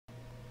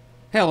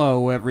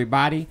Hello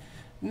everybody.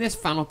 In this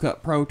Final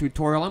Cut Pro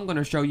tutorial I'm going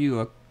to show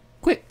you a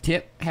quick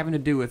tip having to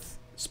do with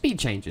speed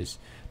changes.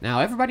 Now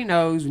everybody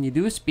knows when you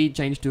do a speed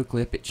change to a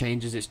clip it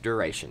changes its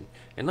duration.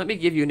 And let me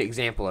give you an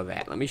example of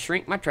that. Let me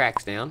shrink my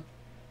tracks down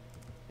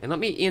and let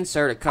me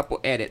insert a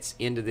couple edits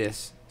into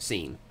this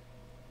scene.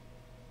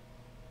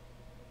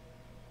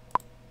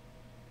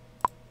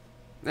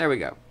 There we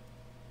go.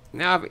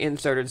 Now I've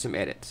inserted some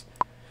edits.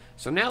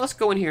 So now let's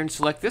go in here and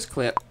select this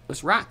clip.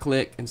 Let's right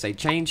click and say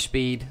change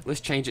speed.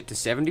 Let's change it to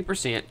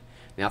 70%.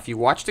 Now if you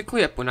watch the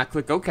clip, when I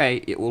click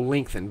OK, it will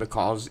lengthen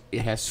because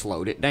it has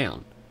slowed it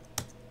down.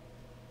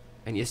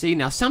 And you see,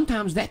 now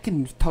sometimes that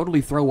can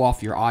totally throw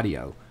off your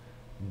audio.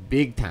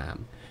 Big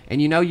time.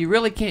 And you know, you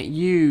really can't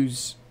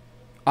use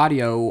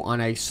audio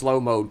on a slow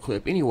mode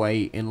clip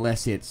anyway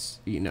unless it's,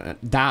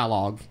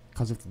 dialogue.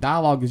 Because if the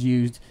dialogue is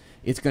used,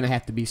 it's going to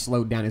have to be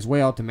slowed down as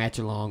well to match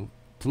along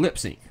to lip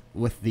sync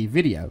with the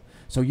video.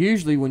 So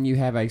usually when you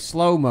have a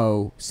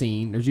slow-mo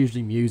scene, there's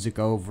usually music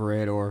over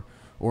it or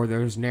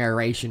there's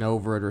narration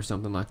over it or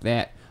something like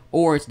that.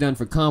 Or it's done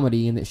for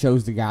comedy and it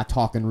shows the guy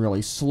talking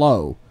really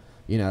slow,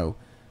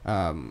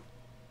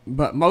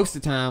 But most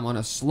of the time on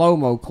a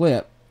slow-mo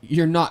clip,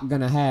 you're not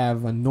going to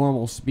have a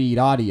normal speed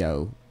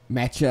audio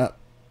match up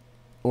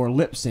or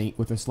lip sync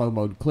with a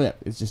slow-mo clip.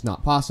 It's just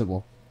not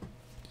possible.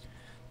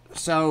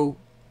 So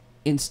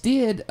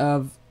instead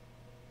of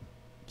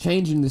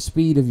changing the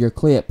speed of your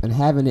clip and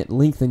having it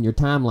lengthen your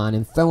timeline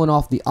and throwing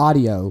off the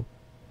audio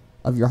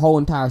of your whole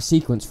entire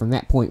sequence from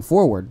that point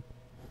forward,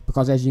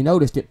 because as you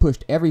noticed it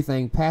pushed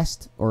everything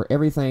past or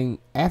everything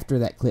after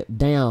that clip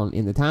down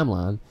in the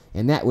timeline,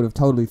 and that would have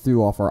totally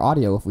threw off our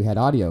audio if we had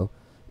audio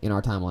in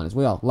our timeline as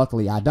well.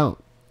 Luckily I don't.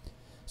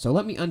 So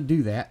let me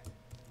undo that.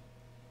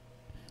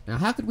 Now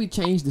how could we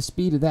change the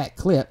speed of that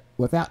clip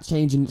without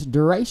changing its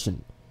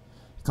duration?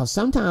 Because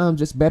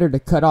sometimes it's better to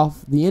cut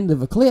off the end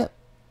of a clip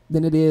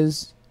than it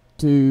is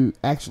to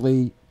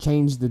actually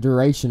change the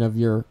duration of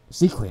your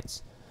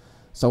sequence.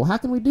 So how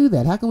can we do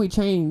that? How can we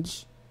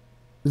change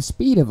the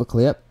speed of a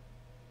clip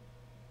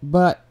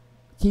but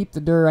keep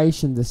the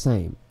duration the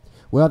same?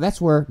 Well,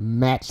 that's where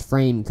match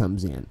frame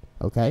comes in.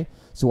 Okay,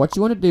 so what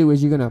you want to do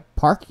is you're going to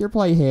park your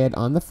playhead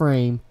on the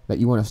frame that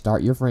you want to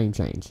start your frame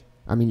change.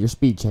 Your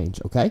speed change.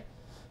 Okay,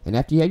 and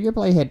after you have your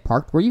playhead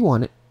parked where you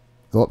want it,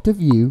 go up to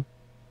view.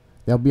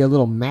 There'll be a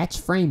little match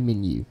frame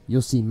menu.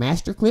 You'll see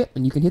master clip,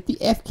 and you can hit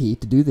the F key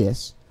to do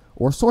this,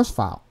 or source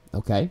file.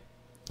 Okay,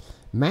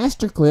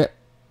 master clip.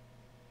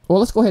 Well,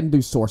 let's go ahead and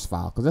do source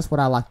file because that's what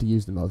I like to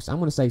use the most. I'm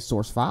going to say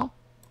source file,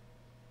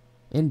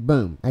 and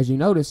boom. As you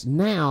notice,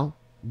 now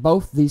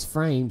both these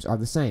frames are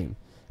the same.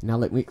 Now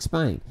let me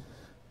explain.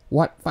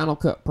 What Final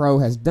Cut Pro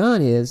has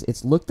done is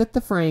it's looked at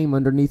the frame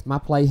underneath my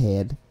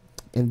playhead,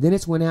 and then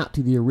it's went out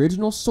to the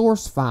original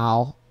source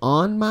file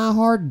on my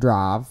hard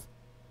drive,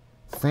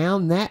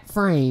 found that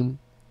frame,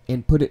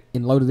 and put it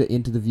and loaded it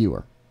into the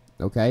viewer.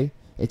 Okay,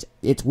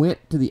 it's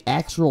went to the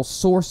actual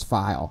source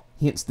file,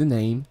 hence the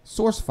name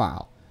source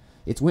file.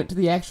 It's went to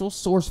the actual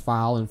source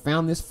file and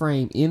found this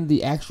frame in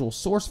the actual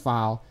source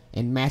file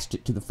and matched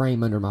it to the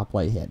frame under my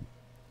playhead.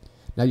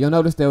 Now you'll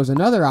notice there was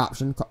another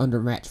option under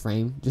match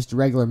frame, just a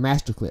regular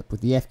master clip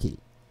with the F key.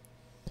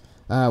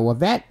 Well,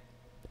 that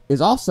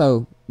is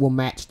also will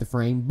match the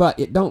frame, but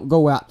it don't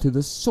go out to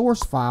the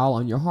source file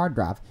on your hard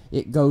drive.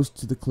 It goes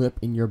to the clip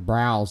in your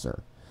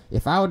browser.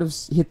 If I would have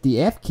hit the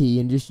F key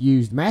and just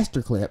used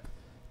master clip,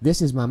 this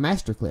is my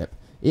master clip,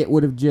 it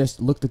would have just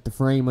looked at the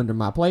frame under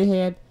my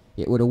playhead.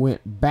 It would have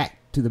went back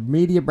to the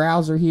media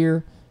browser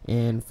here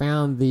and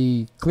found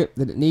the clip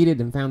that it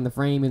needed and found the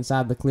frame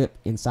inside the clip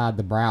inside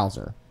the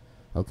browser.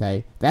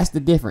 Okay, that's the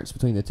difference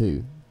between the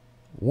two.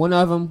 One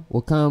of them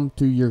will come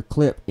to your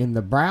clip in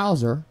the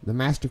browser, the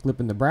master clip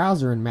in the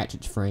browser, and match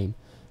its frame.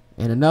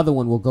 And another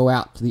one will go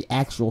out to the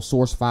actual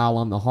source file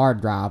on the hard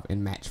drive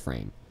and match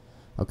frame.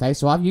 Okay,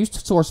 so I've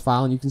used source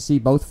file and you can see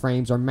both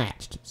frames are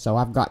matched. So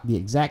I've got the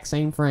exact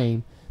same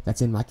frame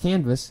that's in my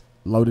canvas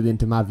loaded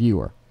into my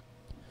viewer.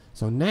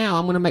 So now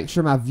I'm going to make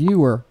sure my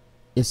viewer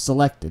is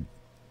selected.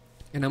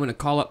 And I'm going to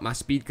call up my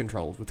speed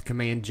controls with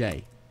Command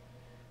J.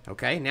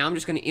 Okay, now I'm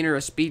just going to enter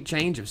a speed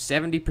change of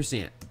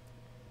 70%.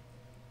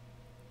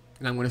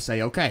 And I'm going to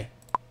say OK.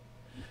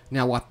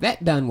 Now what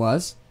that done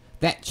was,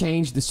 that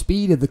changed the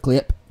speed of the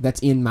clip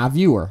that's in my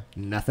viewer.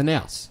 Nothing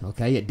else.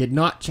 Okay, it did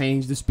not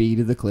change the speed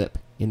of the clip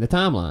in the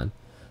timeline.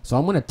 So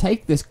I'm going to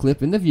take this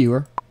clip in the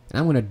viewer, and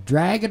I'm going to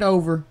drag it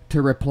over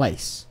to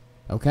replace.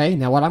 Okay,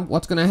 now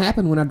what's going to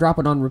happen when I drop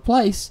it on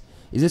replace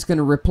is it's going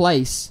to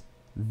replace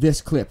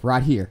this clip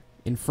right here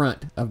in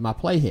front of my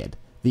playhead,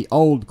 the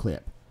old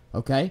clip.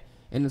 Okay,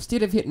 and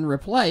instead of hitting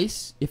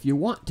replace, if you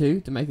want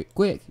to make it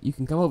quick, you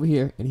can come over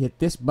here and hit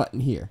this button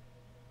here.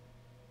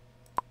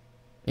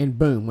 And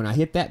boom, when I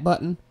hit that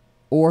button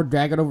or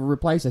drag it over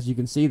replace, as you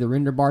can see the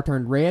render bar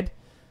turned red.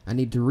 I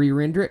need to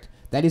re-render it.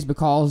 That is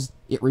because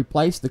it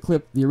replaced the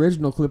clip, the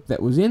original clip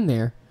that was in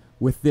there,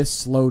 with this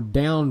slowed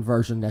down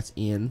version that's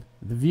in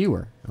the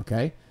viewer.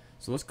 Okay,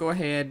 so let's go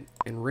ahead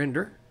and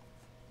render.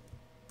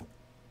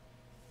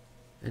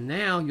 And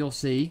now you'll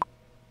see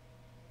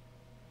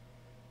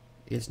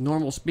it's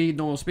normal speed,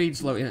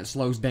 slow, and it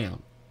slows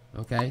down.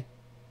 Okay?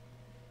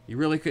 You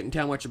really couldn't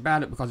tell much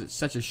about it because it's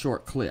such a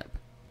short clip.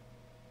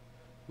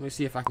 Let me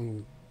see if I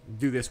can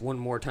do this one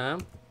more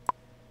time.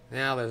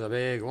 Now there's a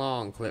big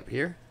long clip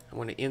here. I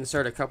want to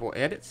insert a couple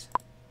edits.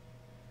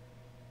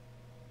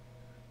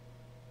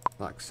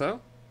 Like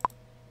so.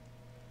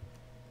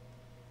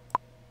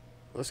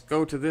 Let's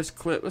go to this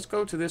clip. Let's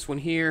go to this one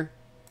here.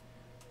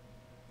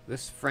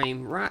 This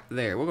frame right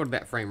there. We'll go to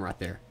that frame right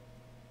there.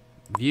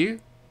 View.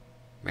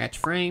 Match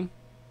frame.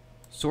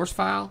 Source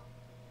file.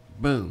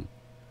 Boom.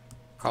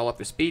 Call up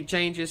the speed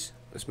changes.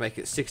 Let's make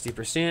it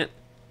 60%.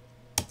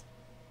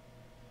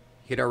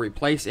 Hit our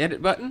replace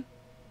edit button.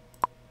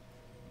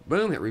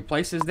 Boom. It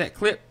replaces that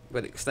clip,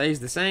 but it stays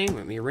the same.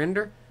 Let me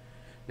render.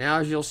 Now,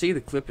 as you'll see,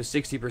 the clip is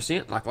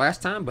 60% like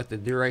last time, but the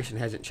duration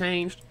hasn't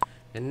changed.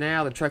 And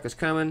now the truck is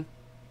coming.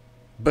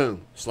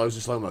 Boom. Slows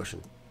to slow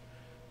motion.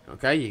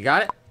 Okay, you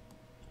got it?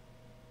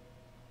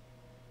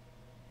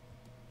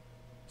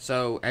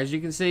 So, as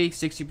you can see,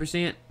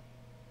 60%,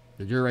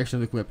 the duration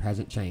of the clip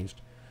hasn't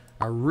changed.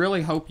 I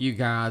really hope you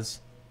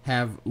guys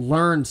have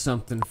learned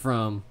something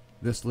from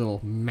this little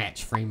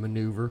match frame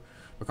maneuver,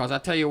 because I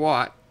tell you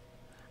what,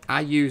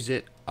 I use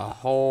it a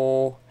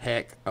whole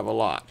heck of a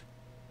lot.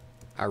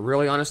 I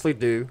really honestly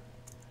do.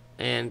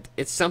 And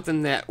it's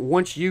something that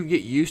once you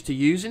get used to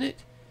using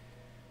it,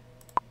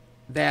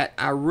 that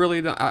I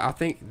really don't, I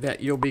think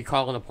that you'll be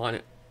calling upon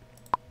it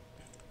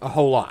a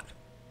whole lot.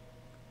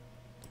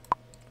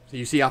 So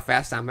you see how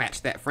fast I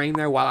matched that frame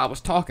there while I was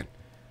talking.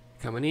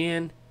 Coming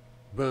in,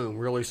 boom,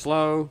 really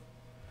slow.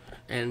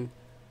 And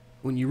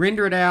when you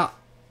render it out,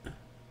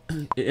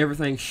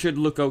 everything should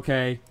look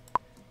okay.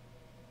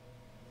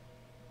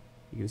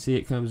 You can see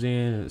it comes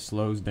in and it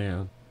slows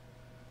down.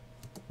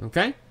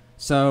 Okay,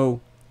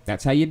 so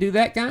that's how you do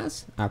that,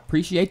 guys. I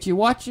appreciate you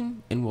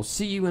watching, and we'll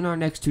see you in our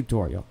next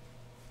tutorial.